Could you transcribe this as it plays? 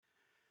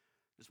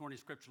This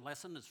morning's scripture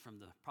lesson is from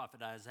the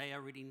prophet Isaiah,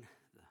 reading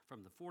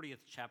from the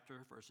 40th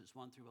chapter, verses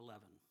 1 through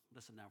 11.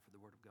 Listen now for the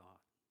word of God.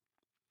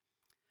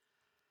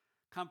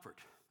 Comfort,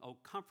 O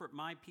comfort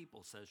my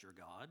people, says your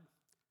God.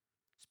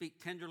 Speak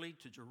tenderly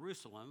to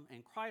Jerusalem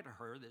and cry to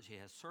her that she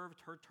has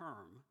served her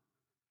term,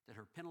 that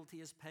her penalty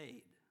is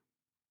paid,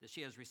 that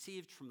she has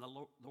received from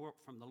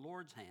the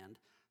Lord's hand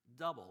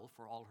double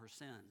for all her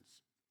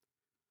sins.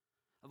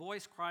 A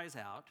voice cries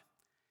out,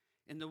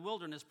 "In the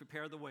wilderness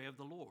prepare the way of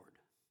the Lord.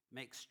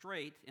 Make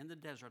straight in the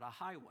desert a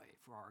highway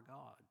for our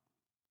God.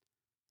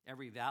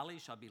 Every valley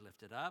shall be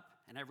lifted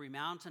up, and every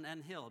mountain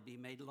and hill be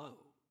made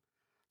low.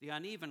 The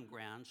uneven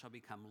ground shall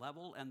become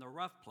level, and the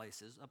rough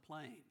places a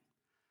plain.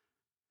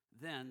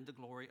 Then the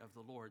glory of the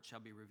Lord shall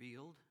be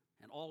revealed,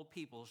 and all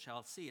people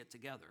shall see it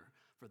together,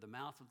 for the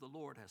mouth of the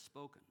Lord has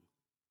spoken."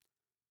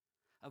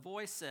 A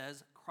voice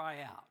says,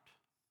 "Cry out."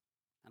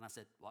 And I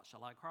said, "What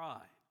shall I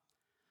cry?"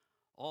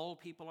 All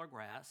people are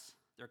grass.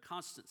 Their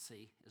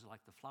constancy is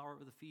like the flower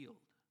of the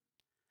field.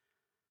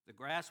 The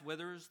grass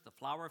withers, the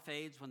flower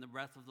fades when the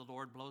breath of the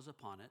Lord blows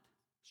upon it.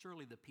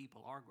 Surely the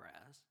people are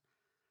grass.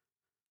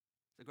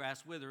 The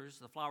grass withers,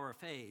 the flower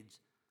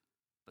fades,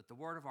 but the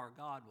word of our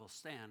God will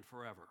stand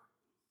forever.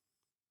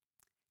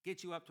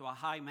 Get you up to a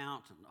high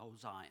mountain, O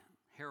Zion,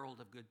 herald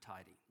of good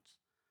tidings.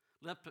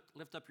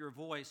 Lift up your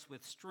voice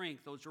with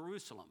strength, O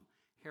Jerusalem,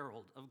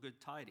 herald of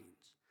good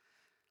tidings.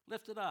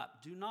 Lift it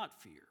up, do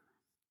not fear.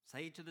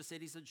 Say to the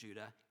cities of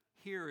Judah,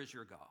 "Here is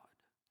your God."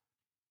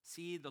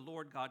 See, the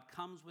Lord God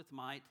comes with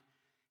might,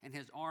 and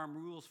his arm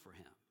rules for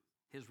him.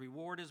 His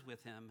reward is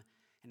with him,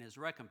 and his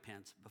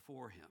recompense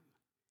before him.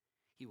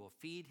 He will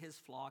feed his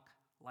flock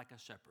like a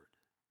shepherd.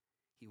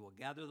 He will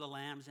gather the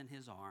lambs in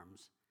his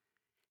arms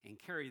and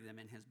carry them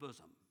in his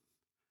bosom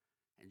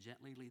and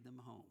gently lead them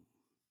home.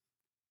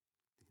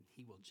 And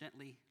he will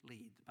gently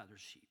lead the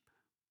mother's sheep.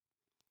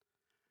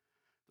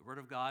 The word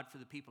of God for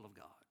the people of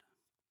God.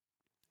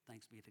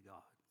 Thanks be to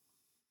God.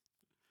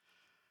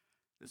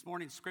 This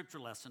morning's scripture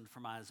lesson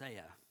from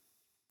Isaiah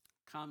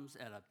comes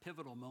at a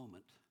pivotal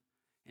moment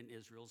in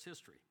Israel's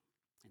history,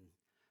 in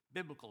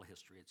biblical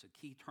history. It's a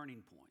key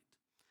turning point.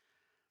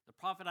 The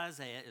prophet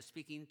Isaiah is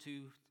speaking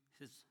to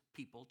his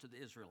people, to the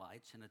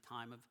Israelites, in a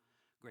time of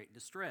great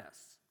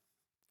distress.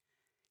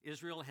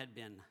 Israel had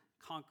been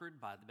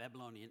conquered by the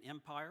Babylonian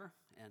Empire,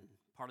 and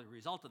part of the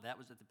result of that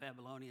was that the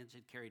Babylonians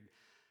had carried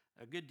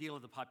a good deal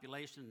of the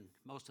population,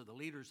 most of the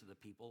leaders of the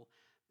people,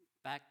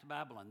 back to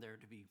Babylon there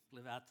to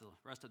live out the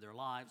rest of their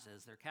lives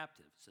as their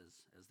captives,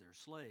 as their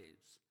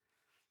slaves.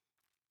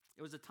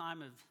 It was a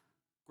time of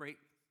great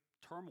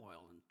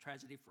turmoil and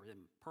tragedy for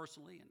them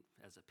personally and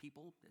as a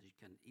people, as you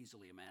can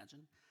easily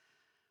imagine,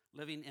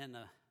 living in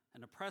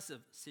an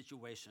oppressive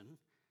situation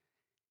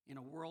in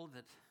a world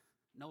that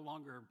no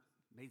longer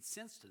made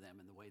sense to them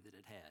in the way that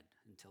it had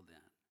until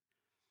then.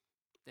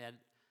 They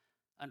had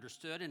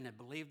understood and had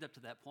believed up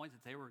to that point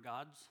that they were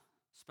God's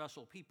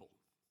special people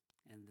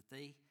and that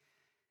they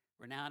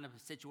were now in a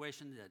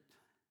situation that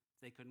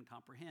they couldn't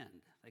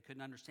comprehend. They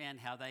couldn't understand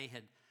how they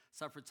had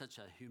suffered such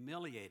a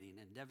humiliating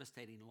and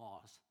devastating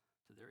loss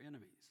to their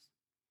enemies.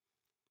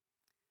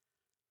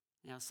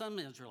 Now, some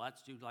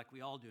Israelites do like we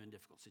all do in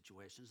difficult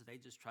situations. They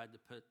just tried to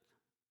put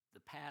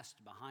the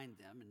past behind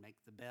them and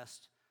make the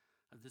best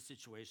of the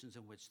situations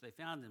in which they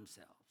found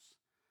themselves,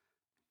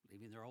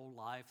 leaving their old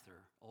life,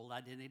 their old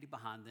identity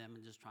behind them,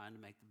 and just trying to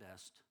make the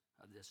best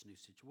of this new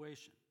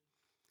situation.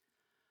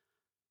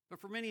 But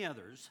for many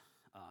others,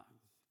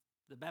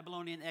 the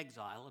Babylonian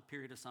exile, a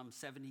period of some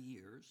 70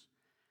 years,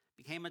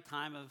 became a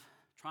time of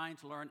trying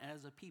to learn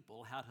as a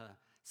people how to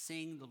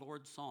sing the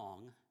Lord's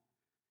song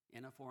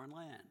in a foreign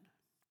land.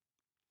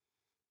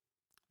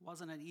 It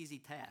wasn't an easy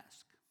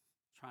task,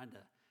 trying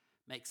to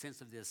make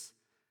sense of this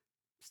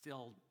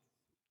still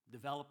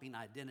developing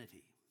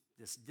identity,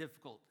 this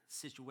difficult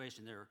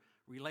situation. Their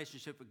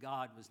relationship with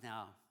God was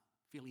now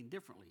feeling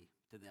differently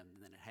to them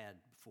than it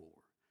had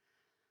before.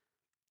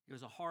 It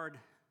was a hard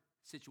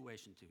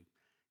situation to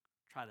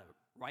try to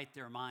right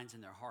their minds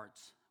and their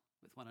hearts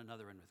with one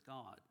another and with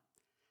God.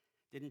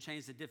 Didn't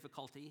change the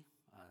difficulty,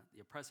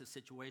 the oppressive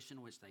situation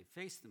in which they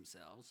faced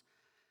themselves,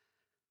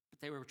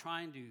 but they were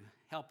trying to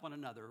help one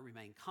another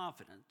remain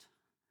confident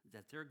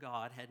that their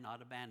God had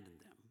not abandoned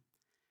them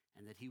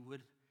and that he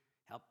would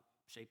help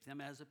shape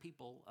them as a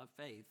people of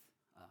faith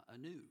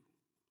anew,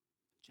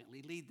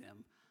 gently lead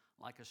them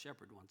like a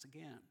shepherd once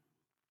again.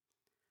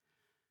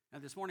 Now,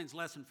 this morning's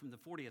lesson from the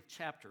 40th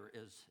chapter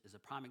is a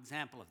prime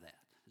example of that.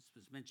 This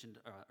was mentioned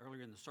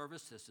earlier in the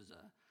service. This is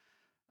a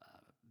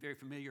very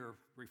familiar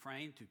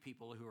refrain to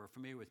people who are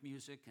familiar with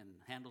music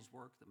and Handel's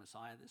work, the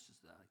Messiah. This is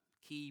the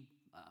key,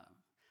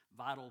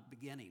 vital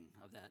beginning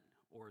of that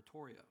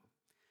oratorio.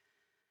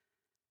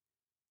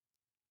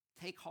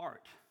 Take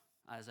heart,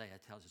 Isaiah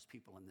tells his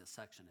people in this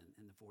section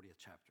in the 40th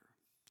chapter.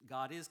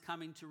 God is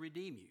coming to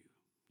redeem you.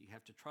 You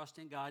have to trust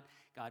in God.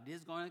 God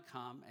is going to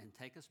come and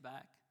take us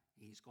back.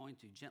 He's going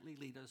to gently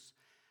lead us,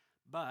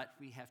 but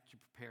we have to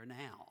prepare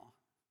now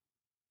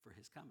for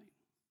his coming.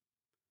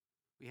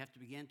 We have to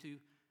begin to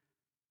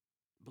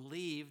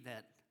believe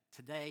that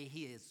today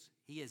he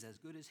is as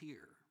good as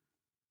here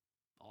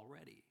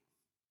already,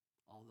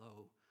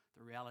 although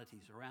the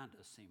realities around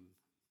us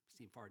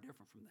seem far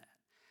different from that.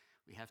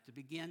 We have to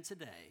begin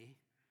today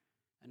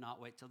and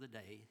not wait till the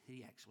day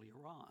he actually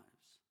arrives.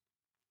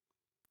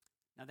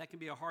 Now, that can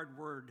be a hard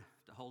word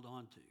to hold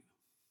on to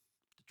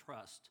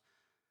trust,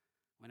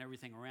 when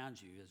everything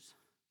around you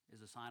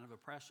is a sign of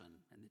oppression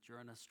and that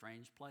you're in a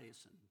strange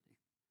place and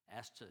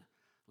asked to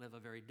live a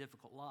very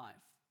difficult life.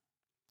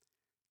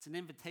 It's an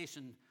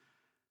invitation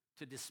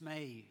to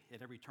dismay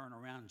at every turn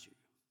around you.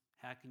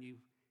 How can you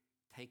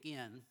take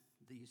in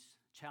these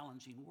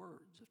challenging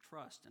words of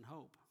trust and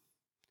hope?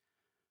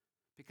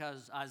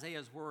 Because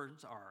Isaiah's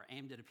words are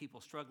aimed at a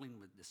people struggling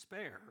with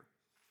despair,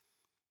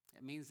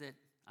 it means that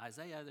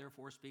Isaiah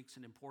therefore speaks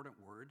an important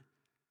word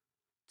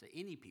to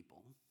any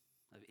people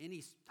of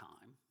any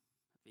time,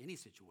 of any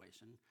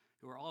situation,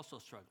 who are also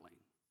struggling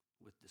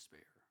with despair,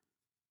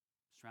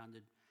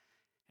 surrounded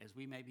as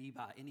we may be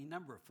by any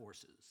number of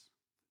forces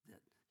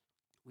that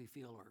we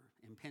feel are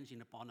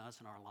impinging upon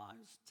us in our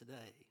lives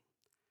today.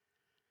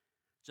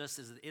 Just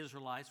as the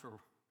Israelites were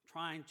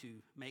trying to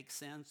make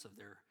sense of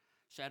their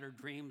shattered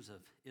dreams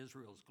of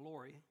Israel's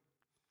glory,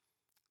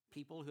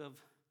 people who have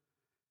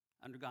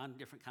undergone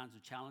different kinds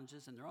of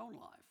challenges in their own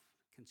life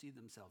can see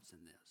themselves in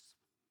this.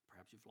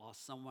 Perhaps you've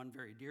lost someone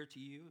very dear to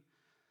you.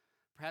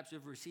 Perhaps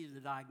you've received a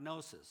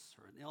diagnosis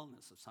or an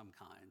illness of some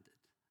kind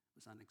that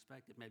was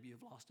unexpected. Maybe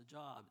you've lost a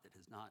job that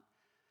has not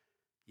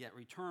yet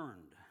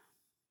returned.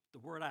 The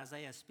word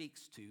Isaiah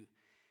speaks to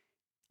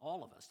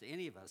all of us, to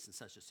any of us in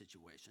such a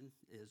situation,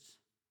 is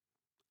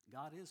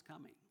God is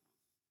coming.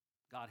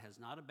 God has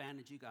not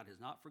abandoned you. God has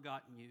not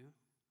forgotten you.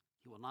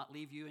 He will not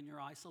leave you in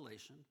your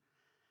isolation.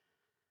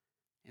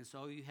 And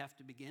so you have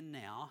to begin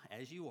now,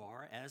 as you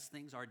are, as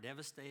things are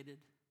devastated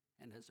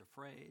and as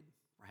afraid,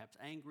 perhaps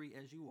angry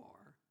as you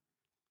are,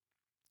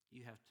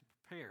 you have to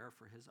prepare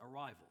for his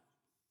arrival.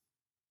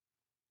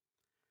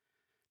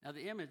 Now,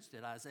 the image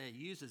that Isaiah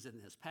uses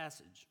in this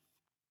passage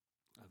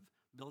of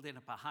building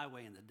up a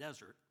highway in the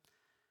desert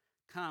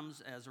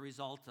comes as a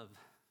result of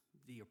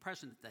the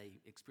oppression that they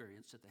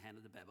experienced at the hand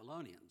of the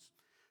Babylonians.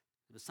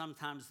 It was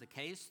sometimes the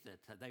case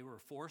that they were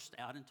forced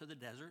out into the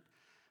desert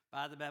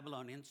by the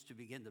Babylonians to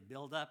begin to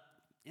build up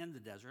in the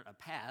desert a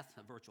path,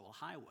 a virtual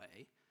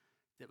highway,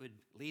 that would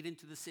lead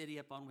into the city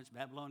upon which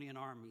Babylonian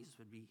armies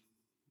would be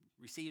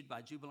received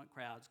by jubilant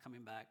crowds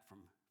coming back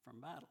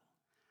from battle.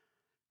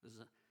 It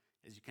was,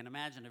 as you can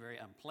imagine, a very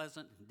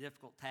unpleasant and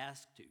difficult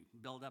task to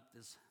build up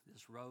this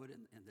road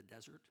in the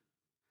desert.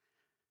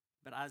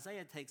 But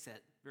Isaiah takes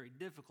that very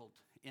difficult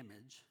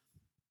image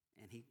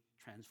and he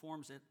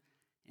transforms it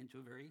into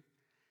a very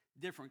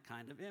different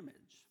kind of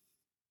image.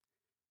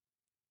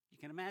 You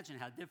can imagine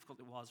how difficult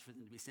it was for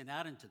them to be sent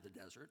out into the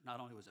desert. Not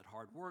only was it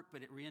hard work,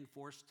 but it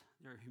reinforced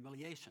their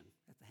humiliation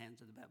at the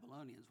hands of the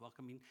Babylonians,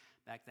 welcoming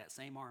back that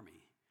same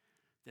army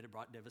that had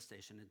brought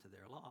devastation into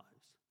their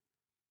lives.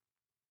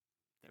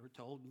 They were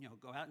told,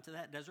 go out into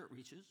that desert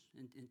reaches,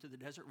 into the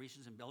desert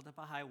reaches and build up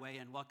a highway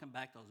and welcome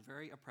back those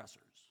very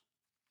oppressors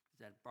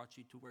that brought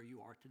you to where you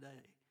are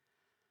today.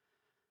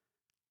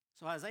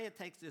 So Isaiah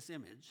takes this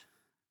image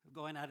of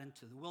going out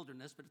into the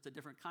wilderness, but it's a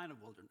different kind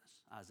of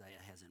wilderness Isaiah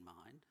has in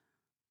mind.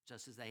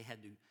 Just as they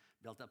had to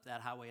build up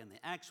that highway in the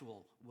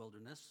actual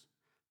wilderness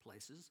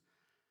places,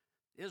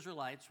 the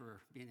Israelites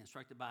were being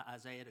instructed by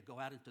Isaiah to go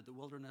out into the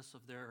wilderness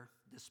of their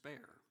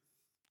despair,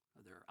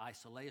 of their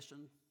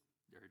isolation,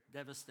 their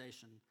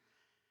devastation,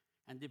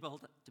 and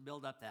to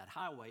build up that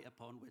highway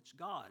upon which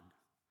God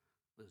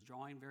was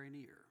drawing very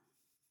near.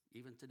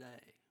 Even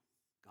today,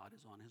 God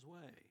is on his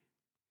way.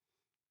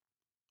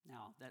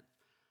 Now, that's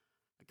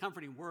a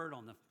comforting word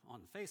on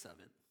the face of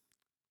it,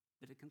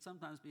 but it can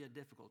sometimes be a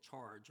difficult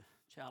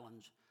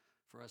challenge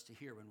for us to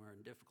hear when we're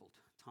in difficult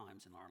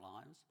times in our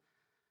lives.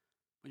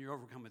 When you're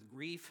overcome with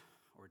grief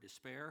or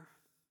despair,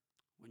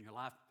 when your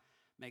life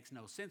makes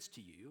no sense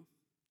to you,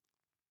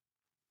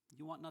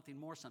 you want nothing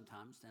more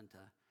sometimes than to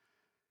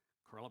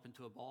curl up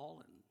into a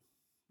ball and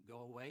go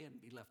away and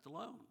be left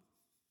alone.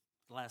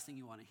 The last thing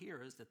you want to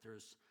hear is that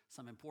there's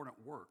some important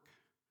work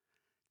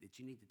that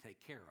you need to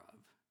take care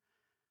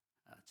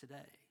of today,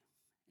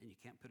 and you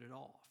can't put it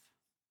off.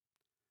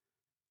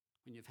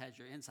 When you've had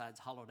your insides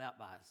hollowed out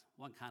by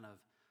one kind of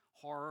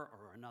horror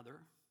or another,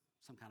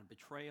 some kind of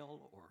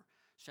betrayal or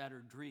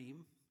shattered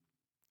dream,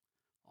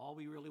 all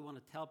we really want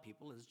to tell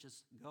people is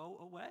just go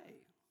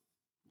away.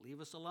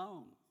 Leave us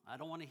alone. I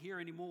don't want to hear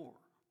any more.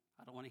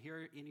 I don't want to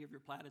hear any of your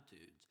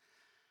platitudes.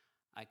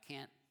 I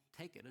can't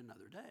take it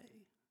another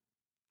day.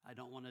 I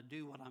don't want to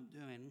do what I'm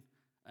doing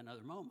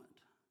another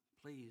moment.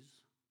 Please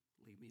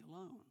leave me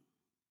alone.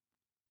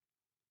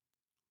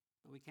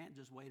 But we can't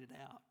just wait it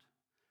out.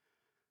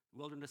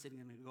 Wilderness isn't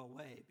going to go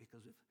away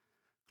because we've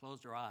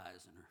closed our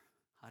eyes and are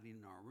hiding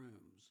in our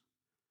rooms.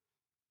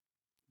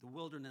 The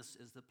wilderness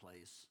is the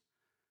place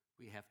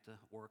we have to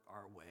work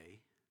our way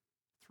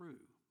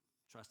through,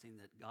 trusting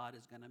that God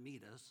is going to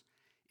meet us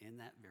in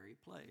that very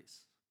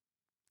place.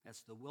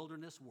 That's the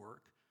wilderness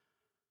work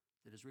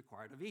that is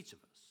required of each of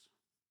us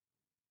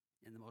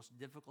in the most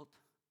difficult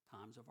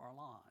times of our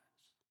lives.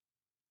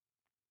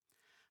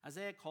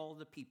 Isaiah called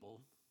the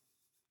people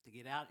to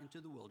get out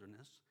into the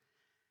wilderness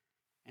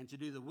and to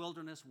do the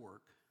wilderness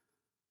work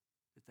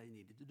that they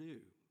needed to do.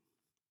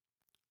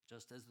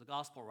 Just as the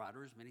gospel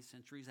writers, many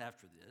centuries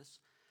after this,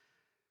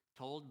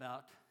 told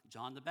about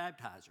John the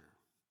Baptizer,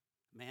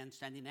 a man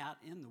standing out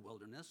in the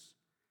wilderness,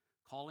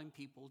 calling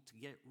people to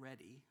get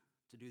ready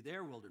to do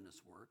their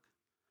wilderness work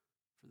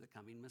for the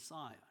coming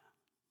Messiah.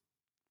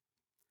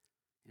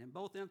 And in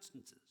both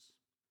instances,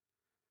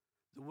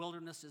 the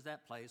wilderness is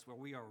that place where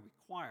we are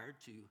required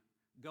to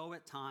go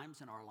at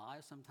times in our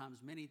lives,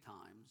 sometimes many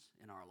times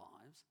in our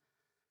lives,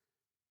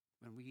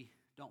 when we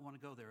don't want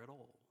to go there at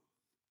all.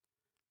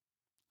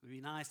 It would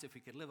be nice if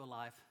we could live a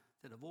life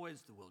that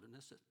avoids the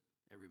wilderness at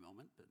every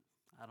moment, but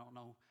I don't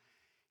know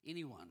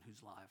anyone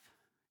whose life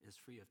is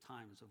free of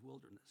times of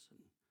wilderness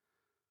and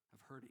of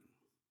hurting.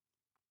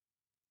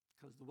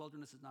 Because the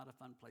wilderness is not a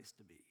fun place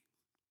to be.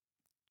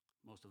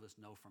 Most of us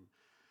know from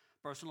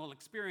personal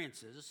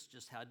experiences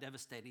just how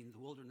devastating the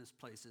wilderness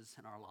places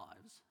in our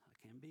lives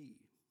can be.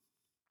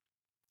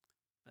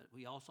 But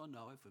we also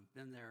know, if we've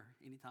been there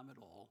any time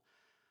at all,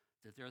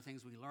 that there are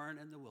things we learn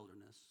in the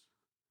wilderness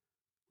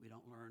we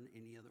don't learn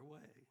any other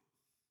way.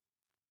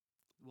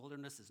 The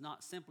wilderness is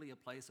not simply a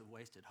place of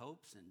wasted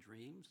hopes and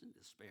dreams and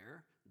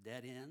despair,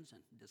 dead ends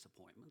and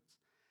disappointments.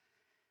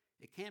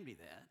 It can be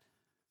that,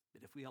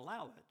 but if we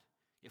allow it,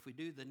 if we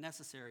do the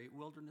necessary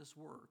wilderness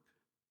work,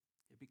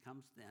 it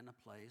becomes then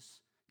a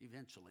place,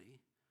 eventually,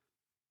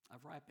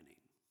 of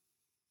ripening,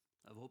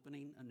 of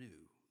opening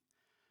anew,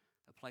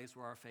 a place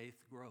where our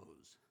faith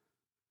grows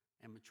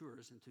and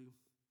matures into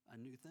a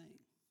new thing,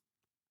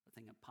 a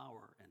thing of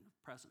power and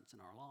of presence in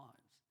our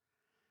lives.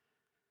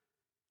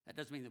 That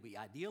doesn't mean that we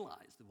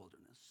idealize the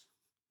wilderness,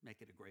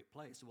 make it a great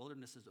place. The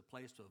wilderness is a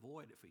place to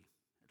avoid if we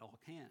at all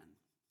can,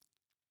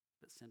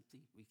 but simply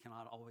we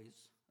cannot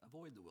always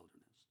avoid the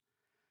wilderness.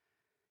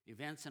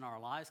 Events in our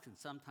lives can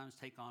sometimes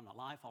take on a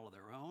life all of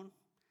their own,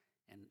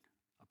 and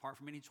apart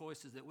from any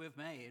choices that we've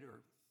made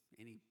or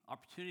any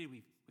opportunity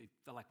we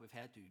feel like we've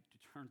had to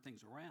turn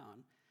things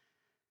around,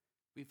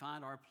 we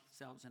find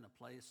ourselves in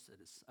a place that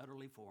is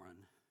utterly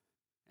foreign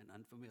and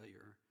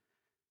unfamiliar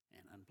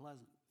and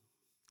unpleasant,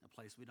 a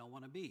place we don't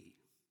want to be,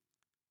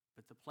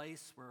 but the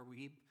place where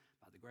we,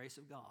 by the grace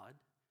of God,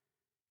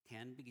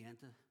 can begin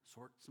to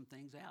sort some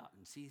things out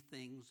and see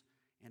things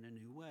in a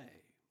new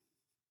way.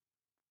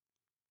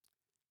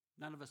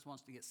 None of us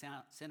wants to get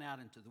sent out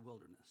into the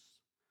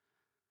wilderness,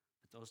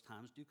 but those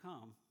times do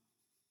come,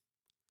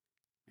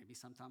 maybe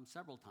sometimes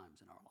several times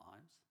in our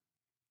lives.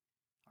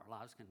 Our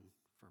lives can,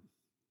 for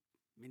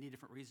many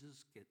different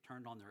reasons, get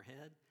turned on their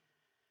head,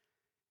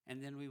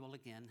 and then we will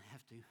again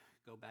have to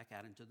go back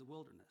out into the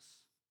wilderness,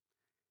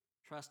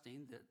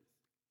 trusting that,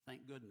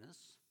 thank goodness,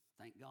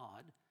 thank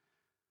God,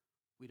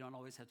 we don't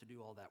always have to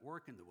do all that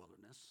work in the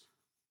wilderness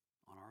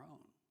on our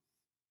own.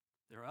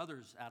 There are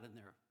others out in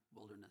their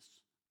wilderness,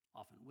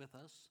 often with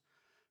us,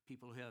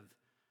 people who have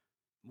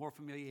more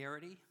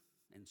familiarity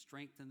and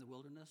strength in the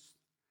wilderness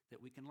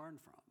that we can learn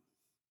from.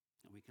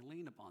 And we can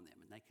lean upon them,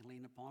 and they can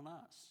lean upon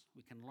us.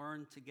 We can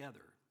learn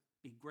together,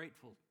 be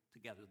grateful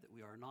together that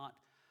we are not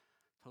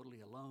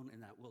totally alone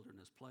in that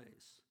wilderness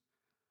place.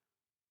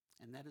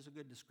 And that is a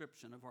good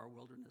description of our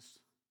wilderness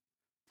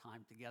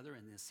time together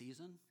in this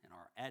season, in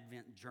our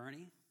Advent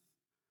journey,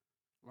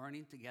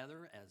 learning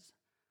together as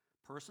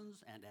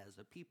persons and as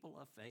a people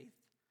of faith,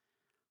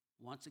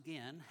 once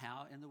again,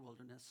 how in the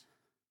wilderness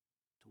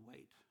to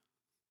wait,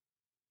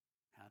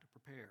 how to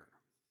prepare,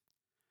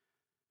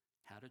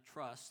 how to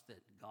trust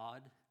that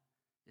God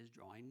is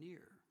drawing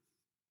near.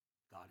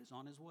 God is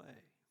on his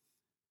way,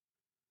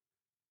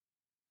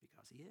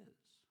 because he is.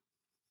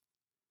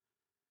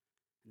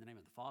 In the name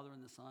of the Father,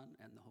 and the Son,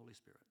 and the Holy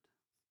Spirit.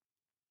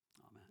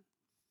 Amen.